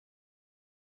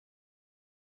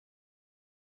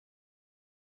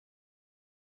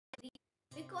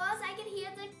because I can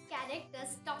hear the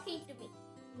characters talking to me.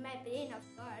 In my brain, of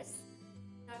course,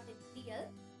 not in real.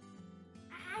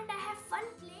 And I have fun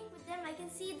playing with them. I can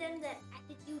see them, their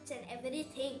attitudes and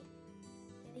everything.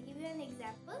 Can I give you an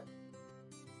example?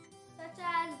 Such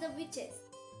as the witches.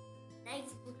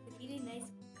 Nice book, really nice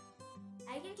book.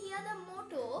 I can hear the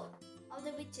motto of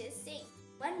the witches saying,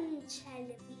 "One shall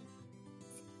be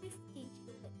 50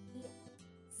 to the ear.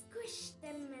 Squish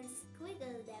them and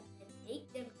squiggle them and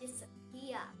make them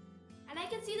disappear." And I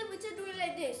can see the witches doing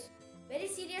like this. Very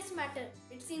serious matter.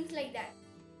 It seems like that.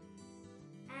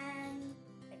 And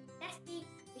Fantastic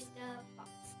Mr.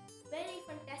 Fox. Very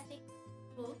fantastic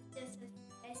book. Just as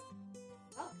Fantastic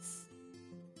Fox.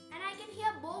 And I can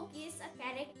hear Bogus, a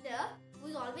character who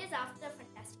is always after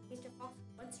Fantastic Mr. Fox,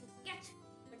 wants to catch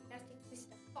Fantastic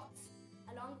Mr. Fox,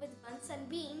 along with Buns and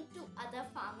Bean, two other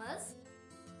farmers.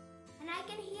 And I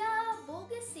can hear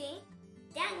Bogus saying,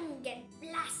 "Dang and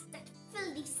blast that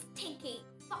filthy, stinking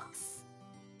fox."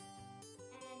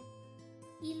 And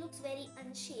he looks very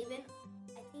unshaven.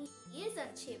 I think he is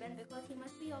unshaven because he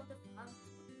must be of the farm.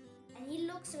 And he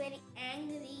looks very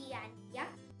angry and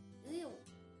yuck. Ew.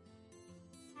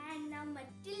 And now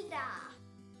Matilda.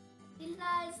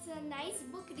 Matilda is a nice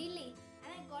book, really. And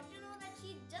I got to know that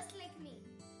she's just like me.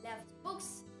 Loves books,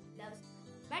 loves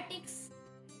mathematics,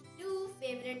 two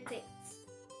favorite things.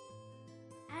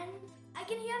 And I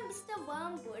can hear Mr.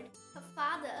 Wormwood, her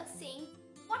father, saying,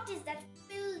 "What is that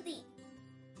filthy,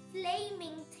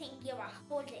 flaming thing you are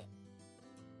holding?"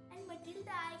 And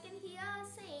Matilda, I can hear her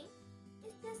saying,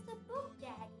 "It's just a book,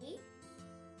 Daddy.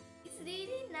 It's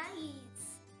really nice."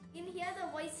 You can hear the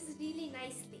voices really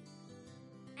nicely.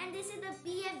 And this is the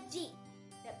BFG.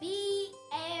 The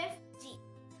BFG.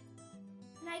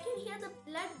 And I can hear the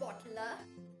blood bottler.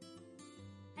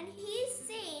 And he's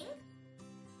saying,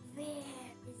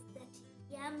 "Where is that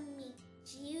yummy,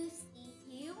 juicy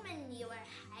human you are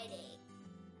hiding?"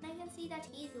 And I can see that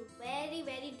he's very,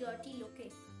 very dirty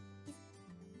looking.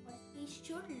 Or he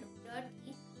should look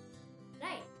dirty.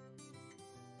 Right?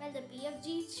 Well, the BFG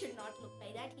should not look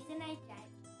like that. He's a nice child.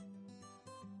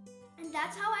 And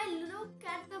that's how I look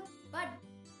at the bud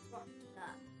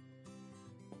bottler.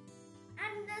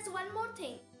 And there's one more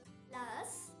thing.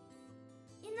 Plus,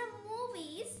 in the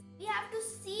movies, we have to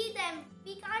see them.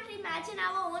 We can't imagine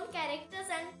our own characters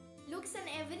and looks and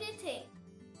everything.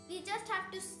 We just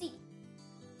have to see.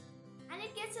 And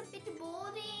it gets a bit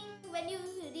boring when you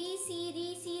re-see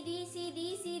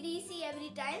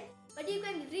every time. But you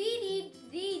can reread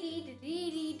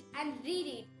and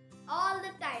reread all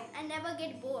the time and never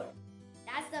get bored.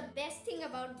 That's the best thing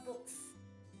about books.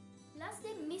 Plus,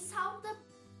 they miss out the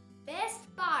best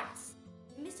parts.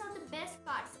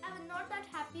 I was not that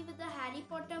happy with the Harry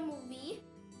Potter movie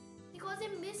because they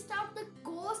missed out the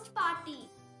ghost party.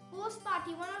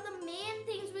 One of the main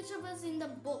things which was in the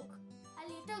book. I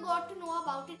later got to know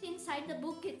about it inside the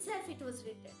book itself. It was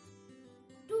written.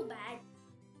 Too bad.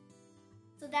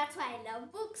 So that's why I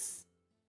love books.